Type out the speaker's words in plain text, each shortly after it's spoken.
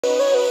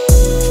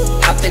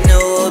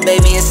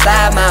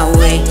slide my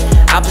way.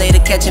 I play the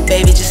catcher,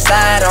 baby, just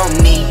slide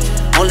on me.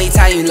 Only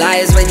time you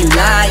lie is when you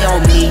lie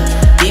on me.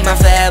 Be my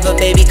forever,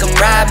 baby, come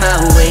ride my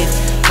wave.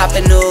 Hop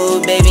in the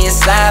hood, baby, and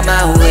slide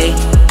my way.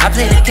 I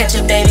play the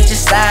catcher, baby,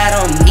 just slide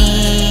on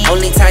me.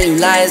 Only time you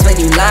lie is when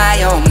you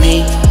lie on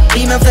me.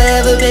 Be my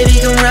forever, baby,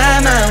 come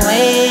ride my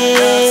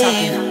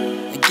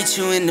wave. Get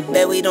you in the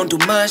bed, we don't do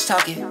much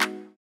talking.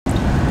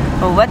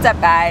 Well, what's up,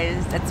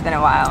 guys? It's been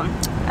a while.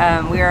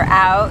 We are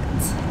out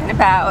and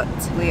about.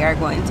 We are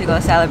going to go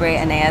celebrate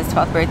Anaya's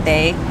 12th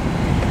birthday.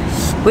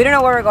 We don't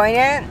know where we're going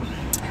yet,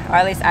 or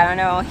at least I don't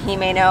know. He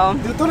may know.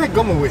 Dude, throw that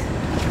gum away.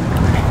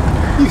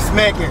 You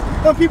smacking.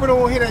 Some people don't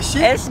want to hear that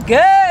shit. It's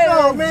good.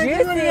 No, man,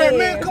 get rid of that,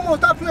 man. Come on,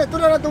 stop playing. Throw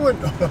that out the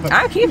window.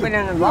 I'm keeping it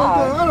in the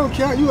vlog. I don't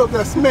care. You up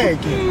there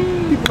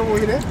smacking. People don't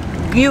want to hear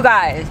that. You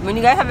guys, when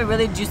you guys have a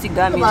really juicy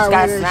gum, you just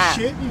gotta snap.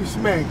 Shit, you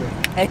smacking.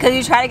 Because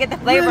you try to get the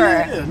flavor.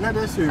 Yeah, not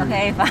that serious.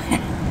 Okay, fine.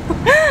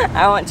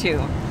 I want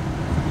to.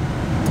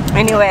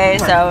 Anyway,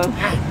 so.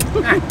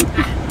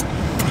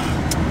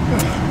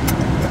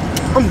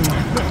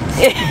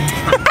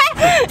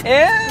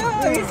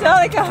 Ew, you sound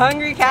like a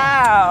hungry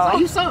cow. That's how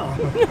you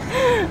sound.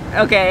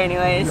 Okay,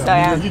 anyway, so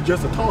yeah. You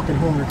just a talking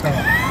hungry cow.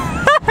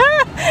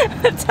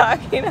 A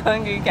talking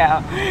hungry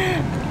cow.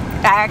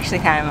 I actually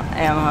kind of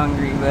am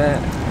hungry, but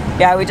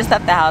yeah, we just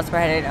left the house. We're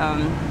headed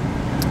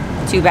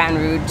to Baton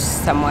Rouge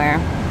somewhere,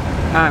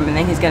 and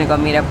then he's gonna go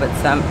meet up with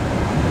some.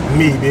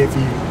 Maybe if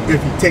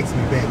he takes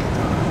me back in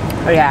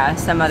time. Oh yeah,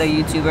 some other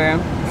YouTuber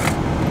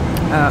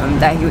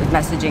that he was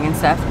messaging and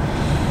stuff.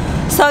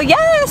 So yeah,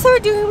 that's what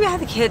we're doing. We have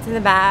the kids in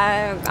the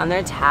back on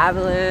their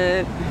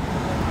tablet,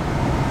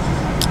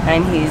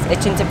 and he's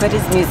itching to put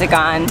his music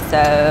on,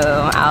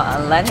 so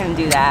I'll let him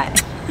do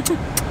that.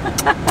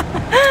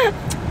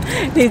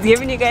 He's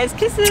giving you guys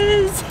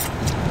kisses.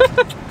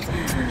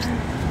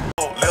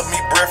 Left me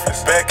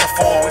breathless, back and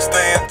forth, we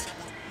stand.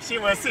 She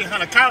was seeing how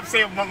the cops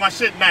say my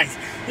shit nice.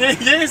 You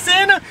ain't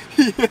saying her?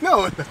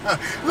 No.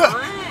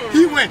 Look,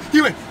 he went.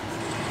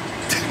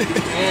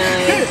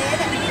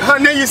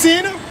 Now you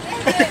seeing him?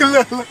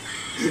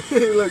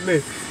 look,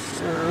 man.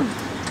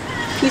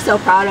 He's so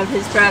proud of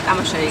his truck. I'm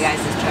gonna show you guys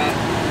his truck.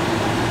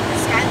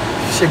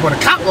 Shit, but a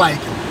cop like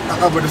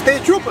it. But a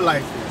state trooper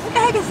like it. What the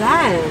heck is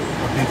that? A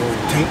big old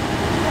tank.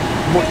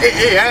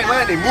 Hey, I ain't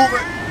lying, they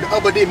moving.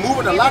 But they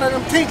moving a lot of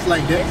them tanks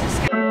like that.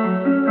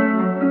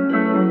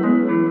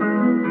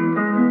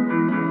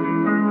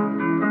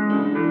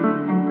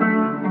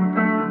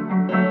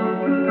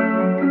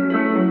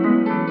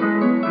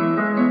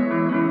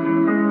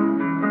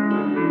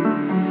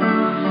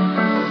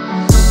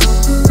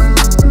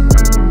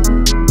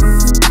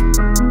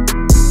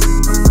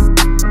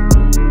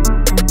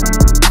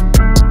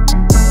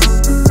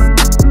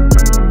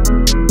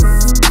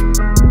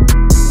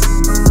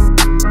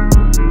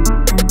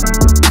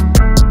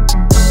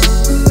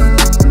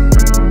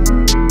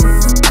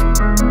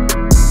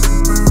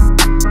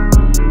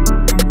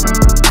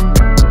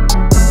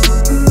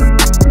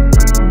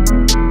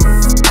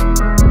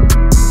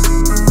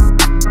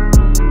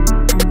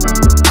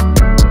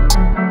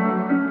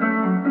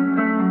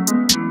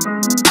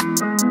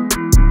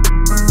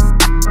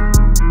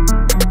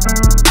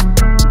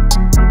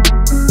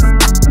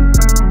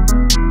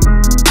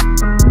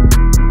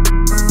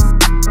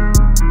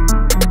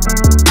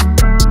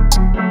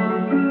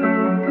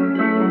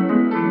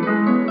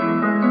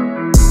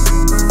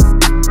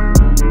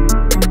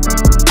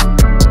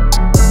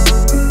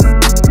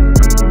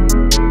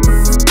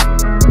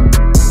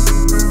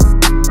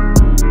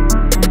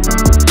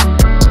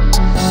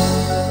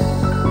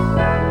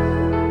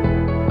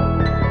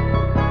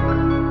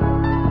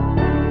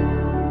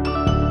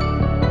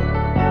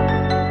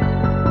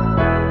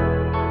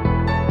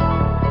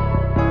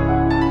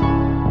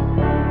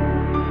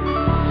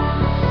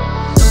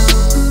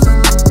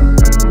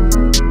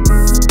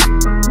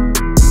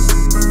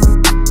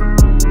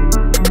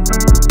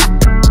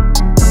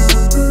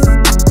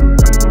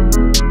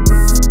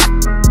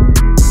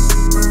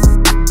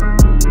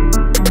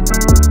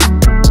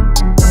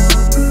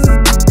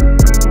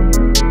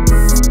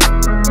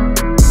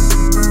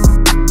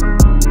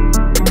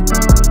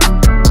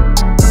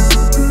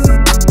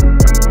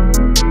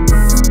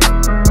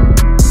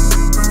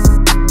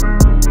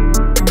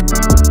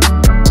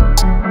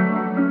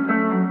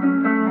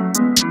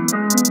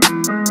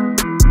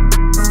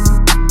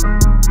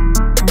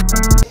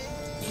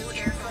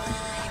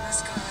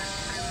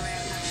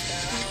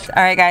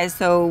 Alright guys,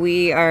 so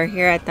we are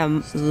here at the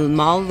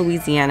Mall,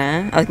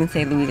 Louisiana. I was gonna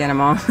say Louisiana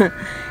Mall.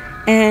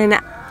 And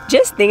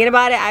just thinking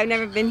about it, I've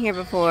never been here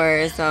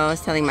before, so I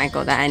was telling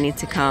Michael that I need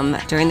to come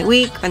during the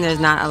week when there's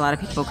not a lot of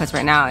people, because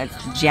right now it's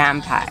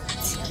jam-packed.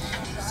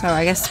 So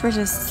I guess we're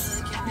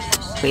just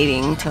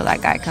waiting till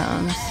that guy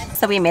comes.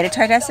 So we made it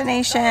to our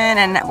destination,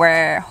 and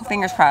we're,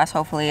 fingers crossed,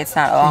 hopefully it's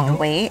not a long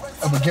wait.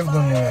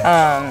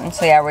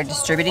 So yeah, we're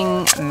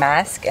distributing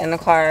masks in the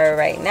car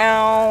right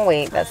now.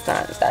 Wait, that's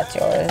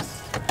yours.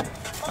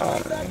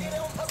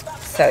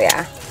 So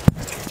yeah,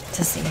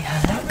 to see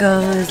how that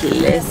goes,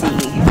 let's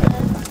see.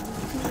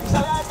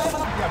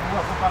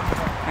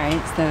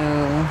 Alright, so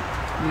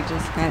We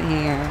just got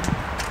here.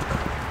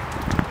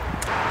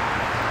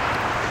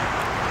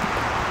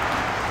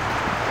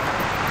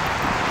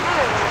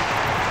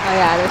 Oh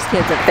yeah, there's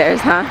kids up there,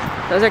 huh?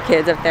 Those are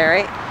kids up there,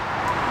 right?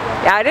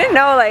 Yeah, I didn't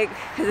know, like,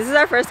 cause this is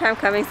our first time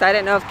coming, so I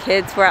didn't know if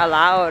kids were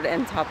allowed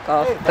in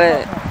Topgolf,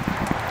 but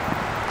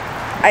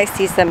I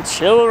see some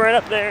children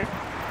up there.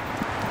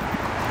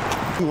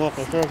 You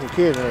walking past the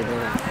kids right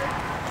there.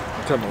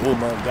 I'm telling my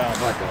woman down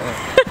like that.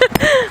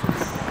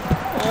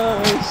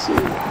 Oh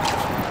shoot.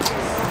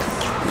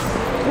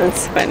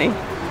 That's funny.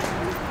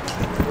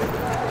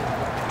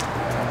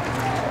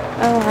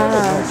 Oh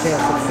wow.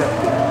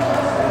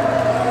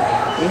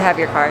 You have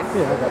your card?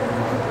 Yeah, I got it.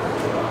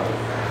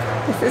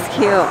 This is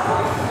cute.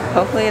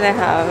 Hopefully they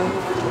have.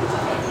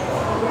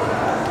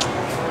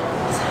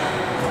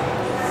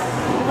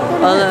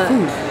 Well,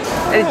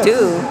 they do.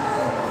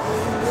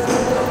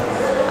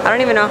 I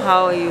don't even know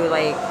how you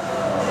like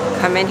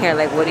come in here.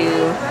 Like, what do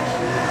you?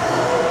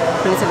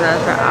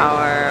 $27 per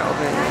hour.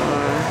 Open.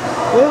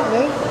 Yeah,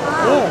 man.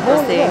 Yeah,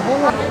 We'll see.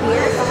 hold on.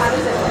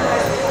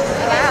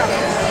 Wow.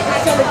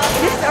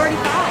 This is already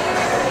 5.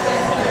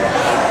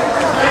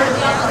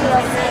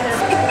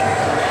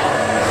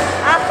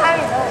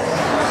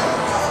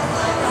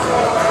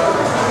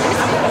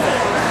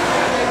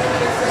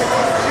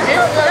 This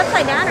is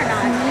upside down or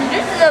not?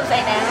 This is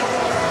upside down.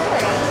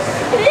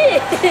 It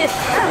is.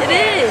 It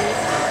is.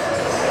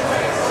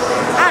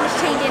 I'll just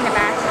change it in the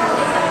back.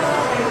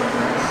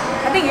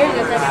 I think yours is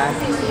upside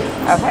down.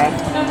 Okay.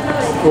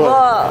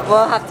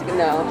 We'll have to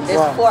know. There's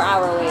a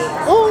 4-hour wait.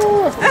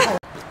 Oh.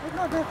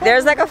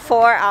 There's like a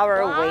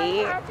 4-hour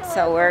wait,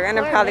 so we're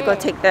gonna probably go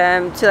take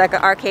them to like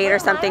an arcade or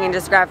something and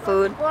just grab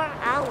food 4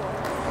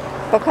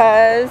 hours.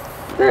 because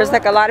there's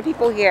like a lot of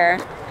people here.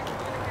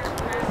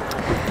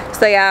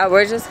 So yeah,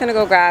 we're just gonna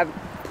go grab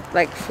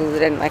like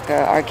food in like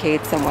an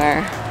arcade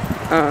somewhere.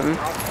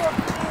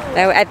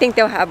 I think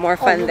they'll have more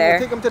fun there.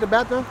 Take them to the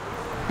bathroom.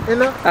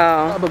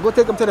 Oh. But go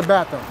take them to the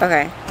bathroom.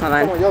 Okay, hold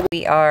on.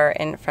 We are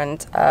in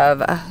front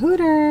of a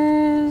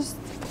Hooters.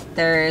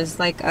 There's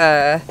like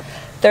a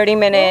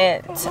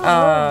 30-minute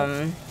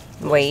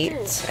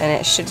wait, and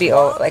it should be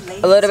like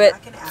a little bit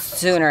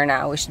sooner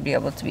now. We should be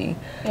able to be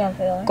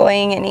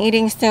going and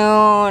eating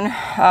soon,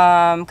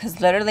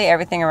 because literally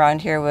everything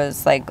around here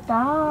was like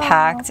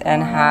packed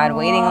and had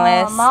waiting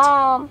lists.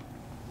 Mom.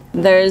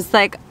 There's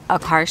like a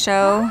car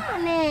show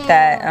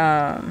that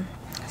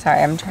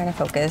sorry, I'm trying to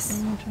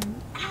focus.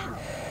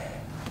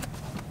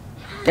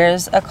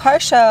 There's a car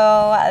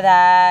show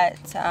that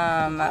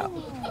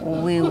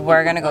we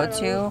were gonna go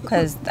to,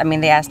 because I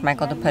mean they asked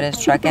Michael to put his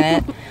truck in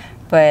it,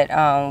 but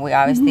we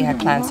obviously had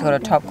plans to go to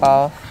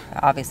Topgolf.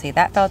 Obviously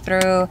that fell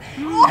through,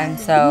 and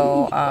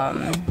so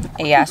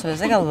yeah, so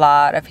there's like a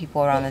lot of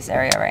people around this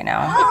area right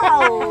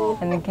now,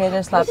 and the kids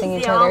are slapping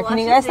each other. Can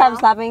you guys stop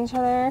slapping each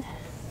other?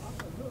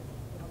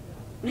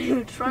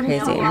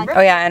 Crazy.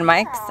 Oh yeah, and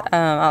Mike's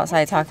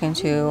outside talking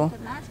to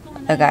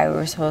a guy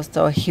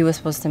he was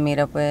supposed to meet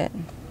up with.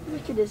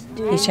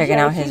 He's checking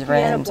out his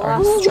rims or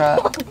his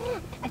truck.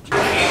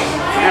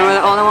 And we're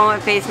the only one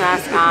with face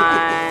mask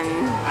on.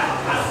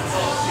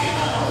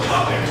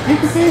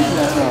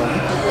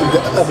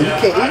 You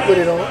can't eat with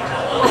it on.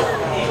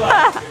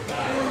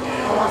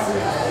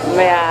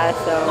 Yeah,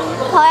 so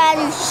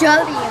I'm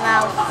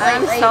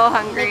so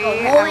hungry.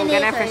 I'm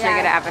gonna for sure get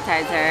an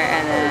appetizer,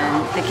 and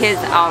then the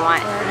kids all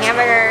want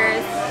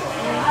hamburgers.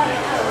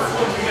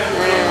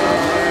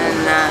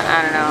 And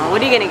I don't know.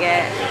 What are you gonna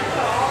get?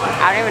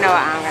 I don't even know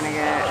what I'm gonna get.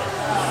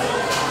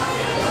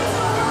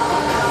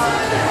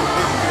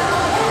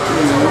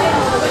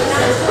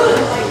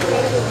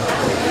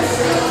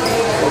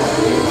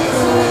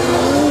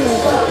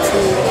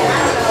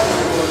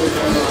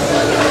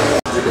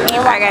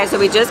 Alright guys, so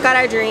we just got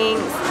our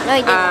drinks.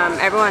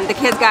 Everyone, the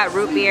kids got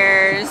root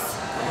beers,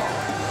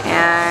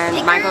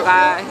 and Michael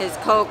got his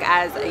Coke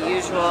as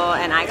usual,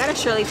 and I got a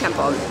Shirley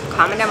Temple.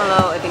 Comment down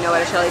below if you know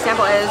what a Shirley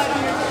Temple is.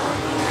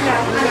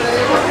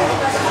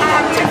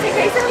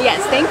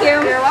 Yes, thank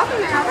you. You're welcome.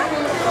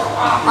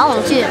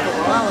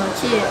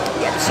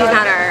 Yeah, she's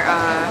not our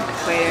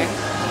waiter.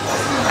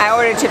 I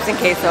ordered chips and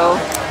queso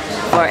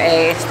for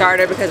a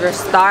starter because we're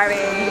starving.